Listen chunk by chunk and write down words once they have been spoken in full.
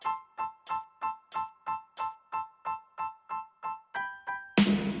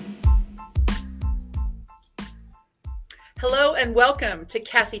Hello and welcome to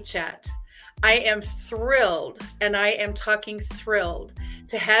Kathy Chat. I am thrilled, and I am talking thrilled,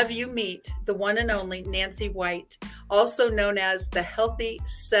 to have you meet the one and only Nancy White, also known as the Healthy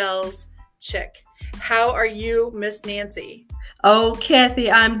Cells Chick. How are you, Miss Nancy? Oh,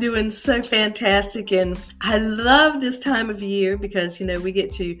 Kathy, I'm doing so fantastic. And I love this time of year because, we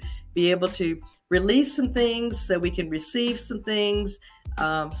get to be able to release some things so we can receive some things.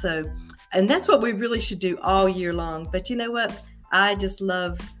 And that's what we really should do all year long. But you know what? I just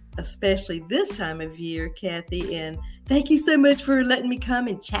love, especially this time of year, Kathy. And thank you so much for letting me come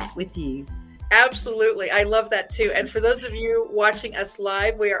and chat with you. Absolutely. I love that too. And for those of you watching us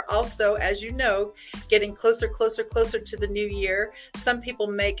live, we are also, as you know, getting closer to the new year. Some people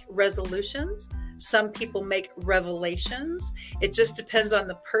make resolutions. Some people make revelations. It just depends on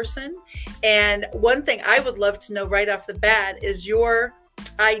the person. And one thing I would love to know right off the bat is your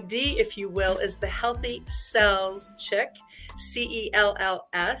ID, if you will, is the Healthy Cells Chick,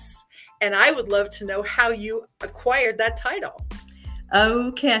 CELLS. And I would love to know how you acquired that title.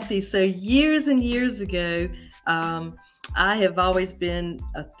 Oh, Kathy, so years and years ago, I have always been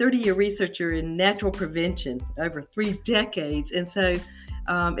a 30-year researcher in natural prevention over 3 decades. And so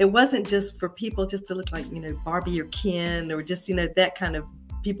it wasn't just for people just to look like, Barbie or Ken or just, that kind of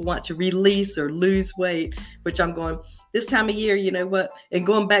people want to release or lose weight, which I'm going, this time of year, you know what? And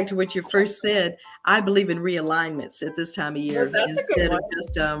going back to what you first said, I believe in realignments at this time of year instead of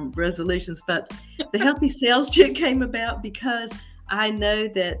just resolutions. But the Healthy Cells Chick came about because I know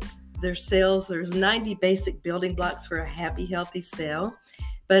that there's 90 basic building blocks for a happy, healthy cell,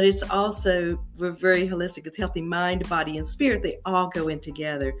 but it's also, we're very holistic. It's healthy mind, body, and spirit. They all go in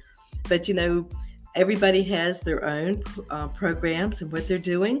together. But, everybody has their own programs and what they're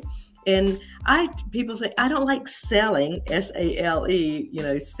doing. And people say, I don't like selling,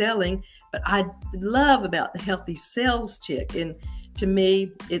 S-A-L-E, selling, but I love about the Healthy Cells Chick. And to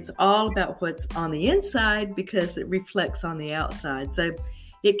me, it's all about what's on the inside because it reflects on the outside. So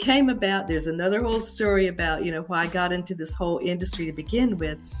it came about, there's another whole story about, why I got into this whole industry to begin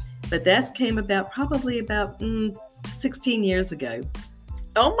with, but that came about probably about 16 years ago.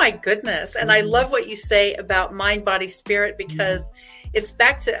 Oh my goodness. And I love what you say about mind, body, spirit, because it's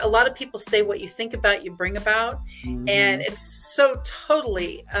back to a lot of people say what you think about, you bring about. And it's so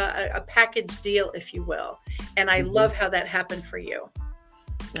totally a package deal, if you will. And I love how that happened for you.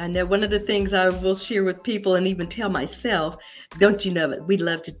 I know one of the things I will share with people and even tell myself, don't you know that we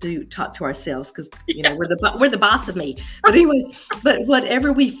love to talk to ourselves because, we're the boss of me. But anyways, but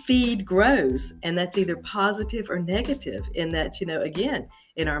whatever we feed grows, and that's either positive or negative. And that's, again,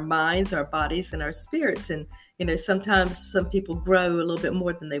 in our minds, our bodies, and our spirits. And, sometimes some people grow a little bit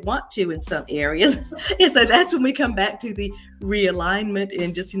more than they want to in some areas. And so that's when we come back to the realignment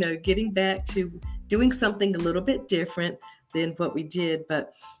and just, getting back to doing something a little bit different than what we did.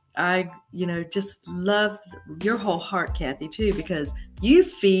 But I, just love your whole heart, Kathy, too, because you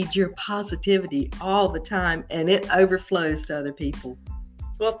feed your positivity all the time and it overflows to other people.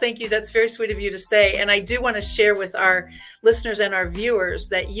 Well, thank you. That's very sweet of you to say. And I do want to share with our listeners and our viewers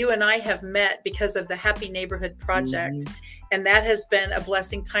that you and I have met because of the Happy Neighborhood Project. And that has been a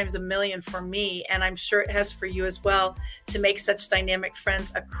blessing times a million for me. And I'm sure it has for you as well, to make such dynamic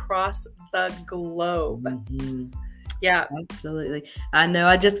friends across the globe. Yeah, absolutely. I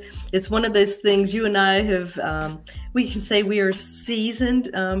know. It's one of those things you and I have, we can say we are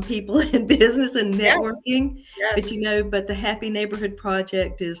seasoned people in business and networking. Yes. But the Happy Neighborhood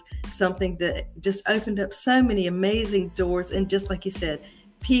Project is something that just opened up so many amazing doors. And just like you said,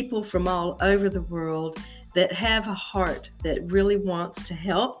 people from all over the world that have a heart that really wants to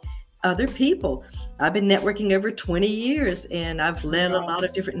help other people. I've been networking over 20 years and I've led a lot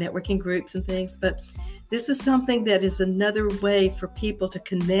of different networking groups and things, but this is something that is another way for people to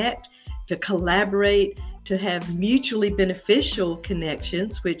connect, to collaborate, to have mutually beneficial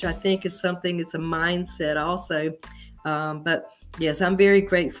connections, which I think is something, it's a mindset also. But yes, I'm very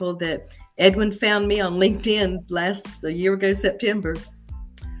grateful that Edwin found me on LinkedIn a year ago, September.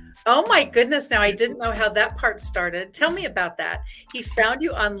 Oh my goodness. Now I didn't know how that part started. Tell me about that. He found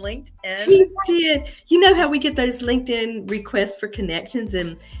you on LinkedIn. He did. You know how we get those LinkedIn requests for connections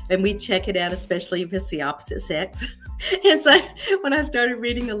and we check it out, especially if it's the opposite sex. And so when I started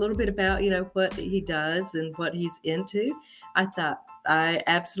reading a little bit about, what he does and what he's into, I thought I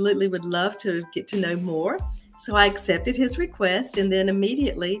absolutely would love to get to know more. So I accepted his request and then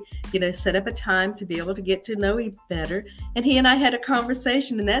immediately, set up a time to be able to get to know him better. And he and I had a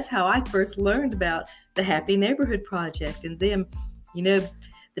conversation, and that's how I first learned about the Happy Neighborhood Project. And then,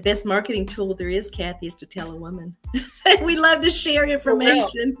 the best marketing tool there is, Kathy, is to tell a woman. We love to share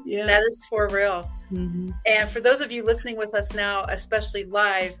information. Yeah. That is for real. Mm-hmm. And for those of you listening with us now, especially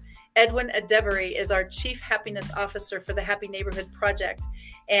live, Edwin Adebury is our Chief Happiness Officer for the Happy Neighborhood Project.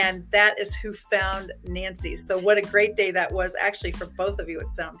 And that is who found Nancy. So what a great day that was, actually, for both of you,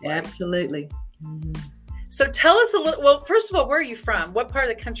 it sounds like. Absolutely. Mm-hmm. So tell us a little, well, first of all, where are you from? What part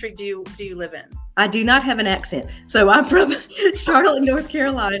of the country do you live in? I do not have an accent. So I'm from Charlotte, North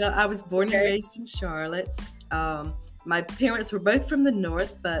Carolina. I was born and raised in Charlotte. My parents were both from the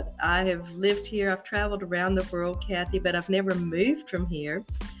north, but I have lived here. I've traveled around the world, Kathy, but I've never moved from here.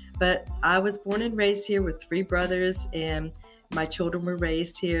 But I was born and raised here with 3 brothers, and my children were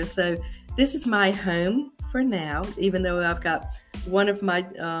raised here. So this is my home for now, even though I've got one of my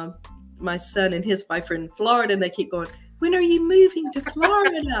son and his wife are in Florida, and they keep going, when are you moving to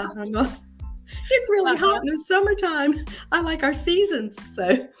Florida? I'm going, it's really hot in the summertime. I like our seasons.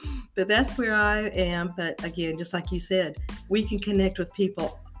 So, but that's where I am. But again, just like you said, we can connect with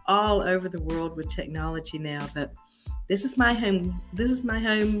people all over the world with technology now. But this is my home. This is my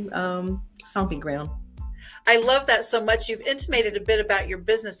home stomping ground. I love that so much. You've intimated a bit about your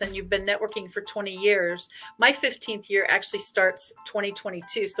business, and you've been networking for 20 years. My 15th year actually starts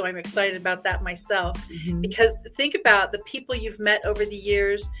 2022. So I'm excited about that myself, because think about the people you've met over the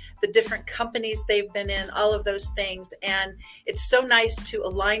years, the different companies they've been in, all of those things. And it's so nice to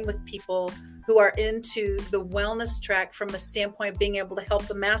align with people who are into the wellness track from a standpoint of being able to help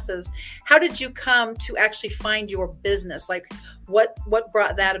the masses. How did you come to actually find your business? Like what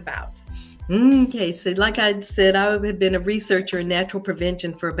brought that about? Okay, so like I said, I have been a researcher in natural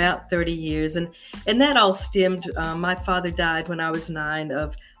prevention for about 30 years, and that all stemmed. My father died when I was 9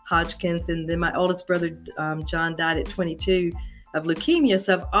 of Hodgkin's, and then my oldest brother, John, died at 22 of leukemia.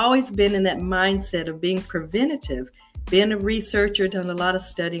 So I've always been in that mindset of being preventative, being a researcher, done a lot of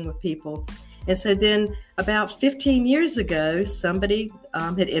studying with people. And so then about 15 years ago, somebody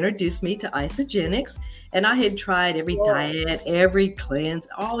had introduced me to Isagenix, and I had tried every diet, every cleanse,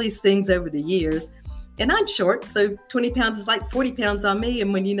 all these things over the years. And I'm short, so 20 pounds is like 40 pounds on me.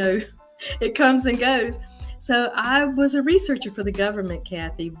 And when you know, it comes and goes. So I was a researcher for the government,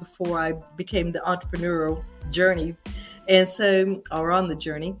 Kathy, before I became the entrepreneurial journey. And so, or on the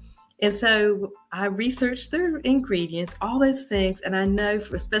journey. And so I researched their ingredients, all those things. And I know,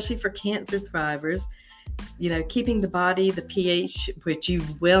 especially for cancer survivors, you know, keeping the body, the pH, which you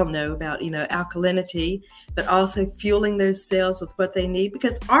well know about, you know, alkalinity, but also fueling those cells with what they need,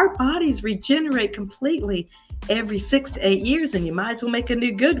 because our bodies regenerate completely every 6 to 8 years, and you might as well make a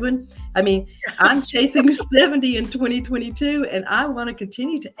new good one. I mean, I'm chasing 70 in 2022, and I want to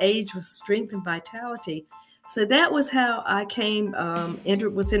continue to age with strength and vitality. So that was how I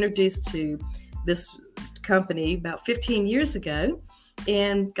was introduced to this company about 15 years ago,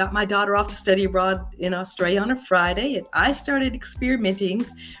 and got my daughter off to study abroad in Australia on a Friday. And I started experimenting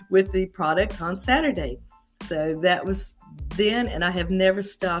with the products on Saturday. So that was then, and I have never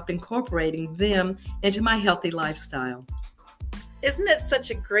stopped incorporating them into my healthy lifestyle. Isn't it such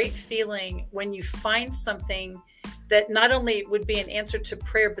a great feeling when you find something that not only would be an answer to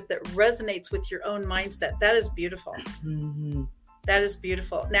prayer, but that resonates with your own mindset? That is beautiful. Mm-hmm. That is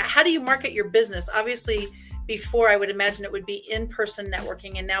beautiful. Now, how do you market your business? Obviously, before, I would imagine it would be in-person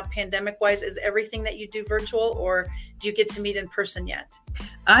networking, and now pandemic-wise, is everything that you do virtual, or do you get to meet in person yet?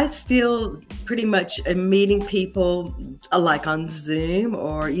 I still pretty much am meeting people like on Zoom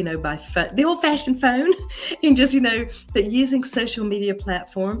or, you know, by phone, the old-fashioned phone, and just, you know, but using social media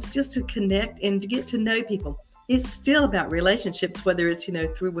platforms just to connect and to get to know people. It's still about relationships, whether it's, you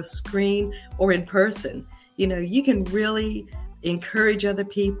know, through a screen or in person. You know, you can really encourage other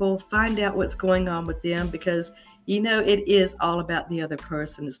people, find out what's going on with them, because, you know, it is all about the other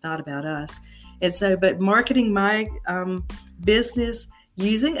person. It's not about us. And so, but marketing my business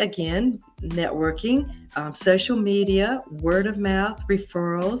using, again, networking, social media, word of mouth,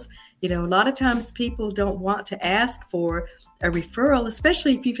 referrals. You know, a lot of times people don't want to ask for a referral,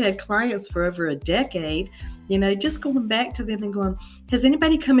 especially if you've had clients for over a decade. You know, just going back to them and going, has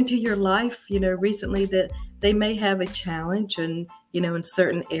anybody come into your life, you know, recently that they may have a challenge and, you know, in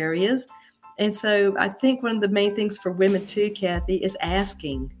certain areas. And so I think one of the main things for women too, Kathy, is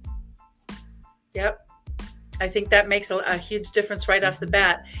asking. Yep. I think that makes a huge difference right off the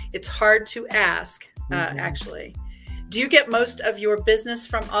bat. It's hard to ask, actually. Do you get most of your business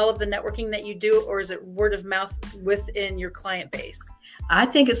from all of the networking that you do, or is it word of mouth within your client base? I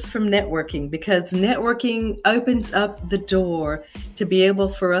think it's from networking, because networking opens up the door to be able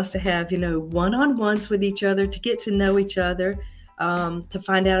for us to have, you know, one-on-ones with each other, to get to know each other, to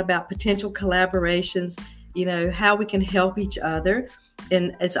find out about potential collaborations. how we can help each other.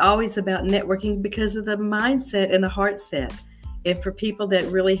 And it's always about networking because of the mindset and the heart set. And for people that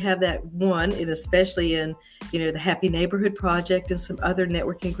really have that one, and especially in, the Happy Neighborhood Project and some other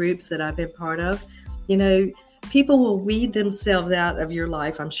networking groups that I've been part of, people will weed themselves out of your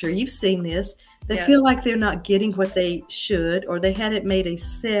life. I'm sure you've seen this. They Yes. feel like they're not getting what they should, or they hadn't made a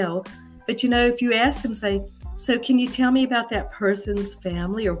sale. But, if you ask them, say, so can you tell me about that person's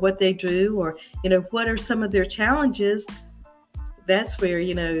family or what they do, or, what are some of their challenges? That's where,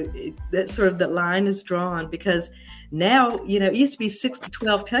 that sort of the line is drawn, because now, it used to be 6 to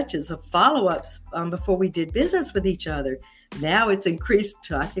 12 touches of follow-ups before we did business with each other. Now it's increased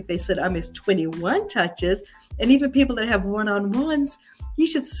to, I think they said almost 21 touches. And even people that have one-on-ones, you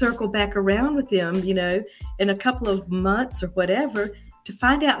should circle back around with them, in a couple of months or whatever, to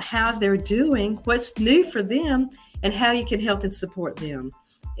find out how they're doing, what's new for them, and how you can help and support them.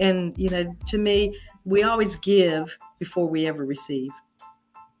 And, to me, we always give before we ever receive.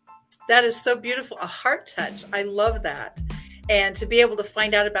 That is so beautiful. A heart touch. I love that. And to be able to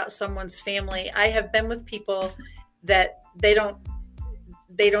find out about someone's family. I have been with people that they don't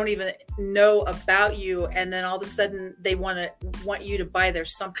even know about you, and then all of a sudden they want you to buy their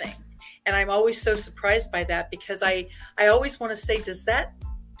something. And I'm always so surprised by that, because I always want to say, does that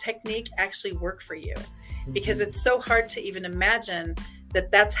technique actually work for you? Because it's so hard to even imagine that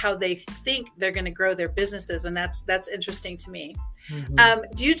that's how they think they're going to grow their businesses. And that's interesting to me.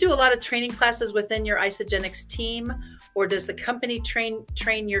 Do you do a lot of training classes within your Isagenix team, or does the company train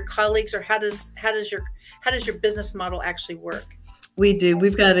your colleagues, or how does your business model actually work? We do.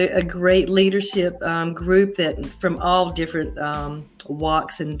 We've got a great leadership group that from all different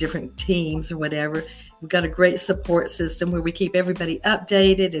walks and different teams or whatever. We've got a great support system where we keep everybody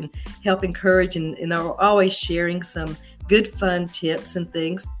updated and help encourage, and are always sharing some good fun tips and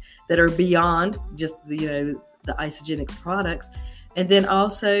things that are beyond just the Isagenix products. And then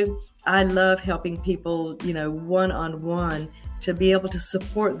also, I love helping people, one-on-one, to be able to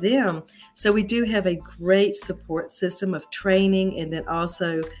support them. So we do have a great support system of training, and then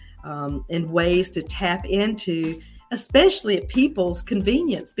also in ways to tap into, especially at people's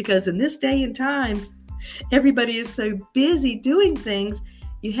convenience, because in this day and time, everybody is so busy doing things.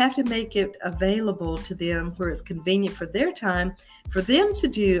 You have to make it available to them where it's convenient for their time, for them to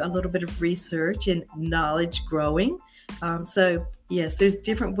do a little bit of research and knowledge growing. So yes, there's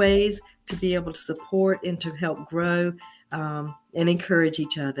different ways to be able to support and to help grow and encourage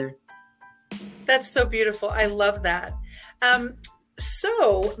each other. That's so beautiful. I love that.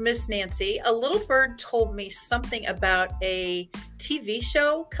 So, Miss Nancy, a little bird told me something about a TV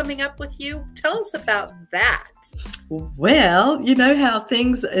show coming up with you. Tell us about that. Well, you know how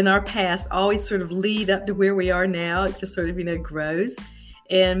things in our past always sort of lead up to where we are now. It just sort of, grows.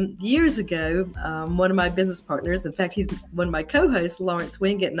 And years ago, one of my business partners, in fact, he's one of my co-hosts, Lawrence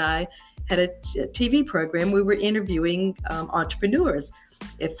Wingett, and I had a TV program. We were interviewing entrepreneurs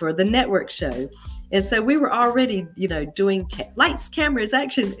for the network show. And so we were already, doing lights, cameras,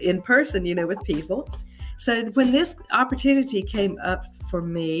 action in person, with people. So when this opportunity came up for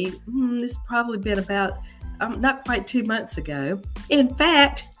me, it's probably been about not quite 2 months ago. In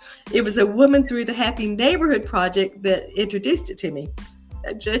fact, it was a woman through the Happy Neighborhood Project that introduced it to me.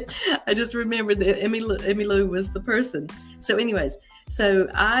 I just remember that Emmy Lou was the person. So anyways, so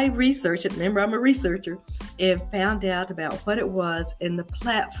I researched it. Remember, I'm a researcher, and found out about what it was in the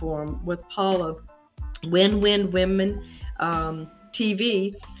platform with Paula, Win-Win Women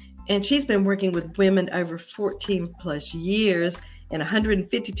TV. And she's been working with women over 14 plus years in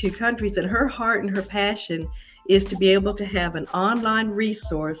 152 countries. And her heart and her passion is to be able to have an online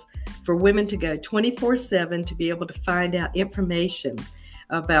resource for women to go 24/7 to be able to find out information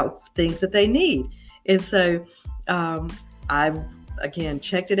about things that they need. And so I've, again,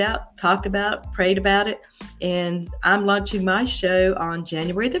 checked it out, talked about it, prayed about it. And I'm launching my show on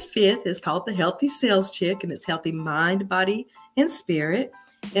January the 5th. It's called The Healthy Sales Chick, and it's healthy mind, body, and spirit.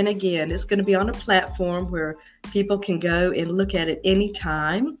 And again, it's going to be on a platform where people can go and look at it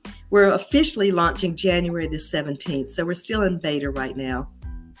anytime. We're officially launching January the 17th. So we're still in beta right now.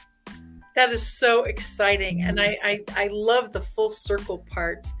 That is so exciting. And I love the full circle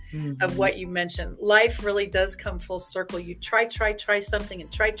part of what you mentioned. Life really does come full circle. You try something and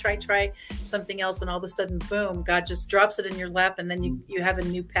try something else. And all of a sudden, boom, God just drops it in your lap. And then you have a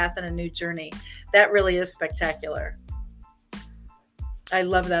new path and a new journey. That really is spectacular. I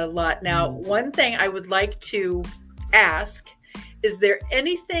love that a lot. Now, one thing I would like to ask, is there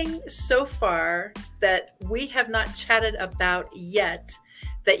anything so far that we have not chatted about yet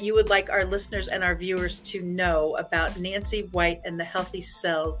that you would like our listeners and our viewers to know about Nancy White and the Healthy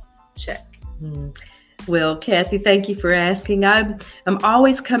Sales Chick? Well, Kathy, thank you for asking. I'm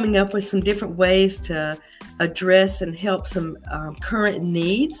always coming up with some different ways to address and help some current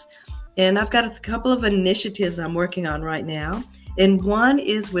needs. And I've got a couple of initiatives I'm working on right now. And one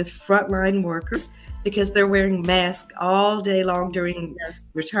is with frontline workers, because they're wearing masks all day long during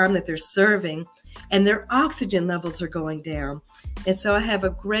the time that they're serving, and their oxygen levels are going down. And so I have a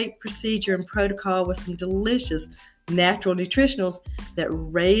great procedure and protocol with some delicious natural nutritionals that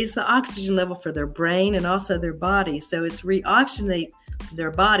raise the oxygen level for their brain and also their body. So it's reoxygenate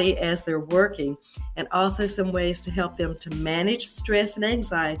their body as they're working, and also some ways to help them to manage stress and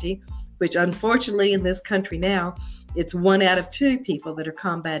anxiety, which unfortunately in this country now, it's 1 out of 2 people that are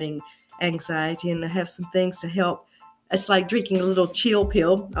combating anxiety, and I have some things to help. It's like drinking a little chill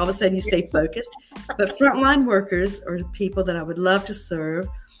pill. All of a sudden you stay focused. But frontline workers are people that I would love to serve.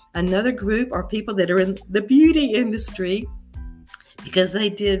 Another group are people that are in the beauty industry, because they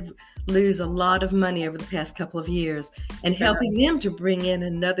did lose a lot of money over the past couple of years, and helping them to bring in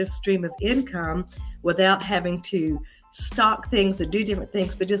another stream of income without having to stock things or do different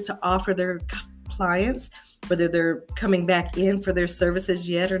things, but just to offer their clients, whether they're coming back in for their services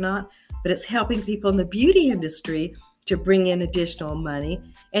yet or not, but it's helping people in the beauty industry to bring in additional money.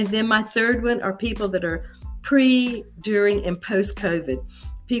 And then my third one are people that are pre, during, and post-COVID.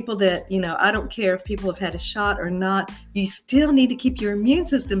 People that, I don't care if people have had a shot or not, you still need to keep your immune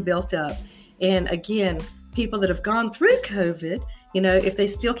system built up. And again, people that have gone through COVID, if they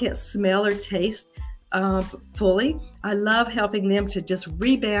still can't smell or taste fully, I love helping them to just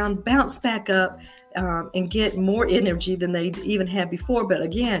rebound, bounce back up, and get more energy than they even had before. But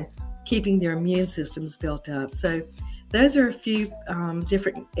again, keeping their immune systems built up. So those are a few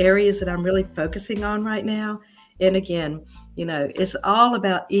different areas that I'm really focusing on right now. And again, it's all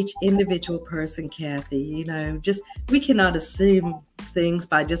about each individual person, Kathy. We cannot assume things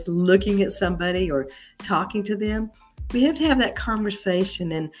by just looking at somebody or talking to them. We have to have that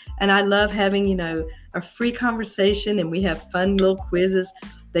conversation. And I love having, a free conversation, and we have fun little quizzes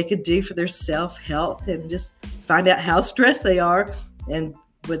they could do for their self-health and just find out how stressed they are. And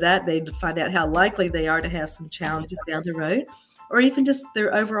with that, they'd find out how likely they are to have some challenges down the road, or even just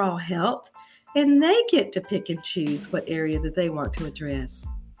their overall health. And they get to pick and choose what area that they want to address.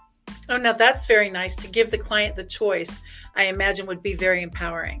 Oh, now that's very nice. To give the client the choice, I imagine would be very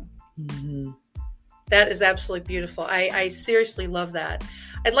empowering. Mm-hmm. That is absolutely beautiful. I seriously love that.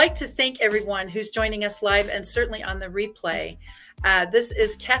 I'd like to thank everyone who's joining us live and certainly on the replay. This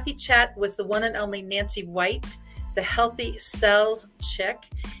is Kathy Chat with the one and only Nancy White, the Healthy Cells Chick.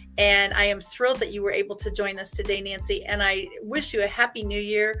 And I am thrilled that you were able to join us today, Nancy. And I wish you a happy new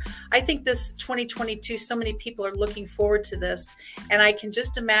year. I think this 2022, so many people are looking forward to this. And I can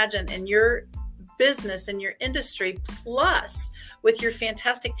just imagine in your business and your industry, plus with your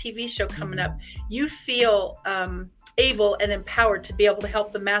fantastic TV show coming up, you feel able and empowered to be able to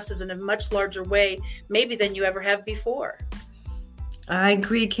help the masses in a much larger way, maybe than you ever have before. I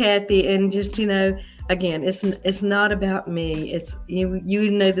agree, Kathy. And just, again, it's not about me. It's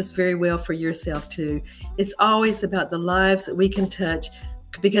you know this very well for yourself too. It's always about the lives that we can touch,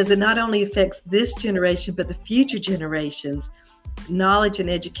 because it not only affects this generation, but the future generations. Knowledge and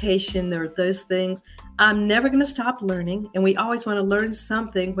education, or those things. I'm never going to stop learning, and we always want to learn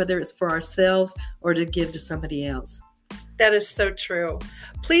something, whether it's for ourselves or to give to somebody else. That is so true.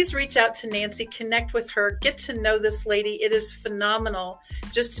 Please reach out to Nancy, connect with her, get to know this lady. It is phenomenal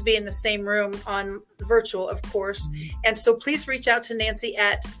just to be in the same room on virtual, of course. And so please reach out to Nancy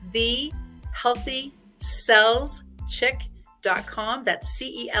at thehealthycellschick.com. That's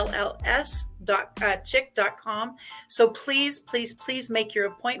CELLS chick.com. So please make your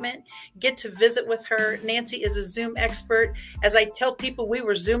appointment. Get to visit with her. Nancy is a Zoom expert. As I tell people, we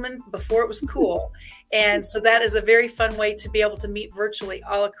were Zooming before it was cool. And so that is a very fun way to be able to meet virtually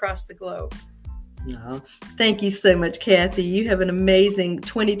all across the globe. No, thank you so much, Kathy. You have an amazing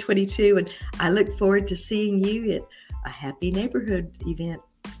 2022, and I look forward to seeing you at a Happy Neighborhood event.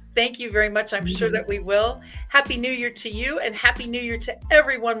 Thank you very much. I'm sure that we will. Happy New Year to you, and Happy New Year to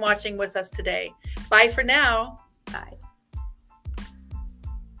everyone watching with us today. Bye for now.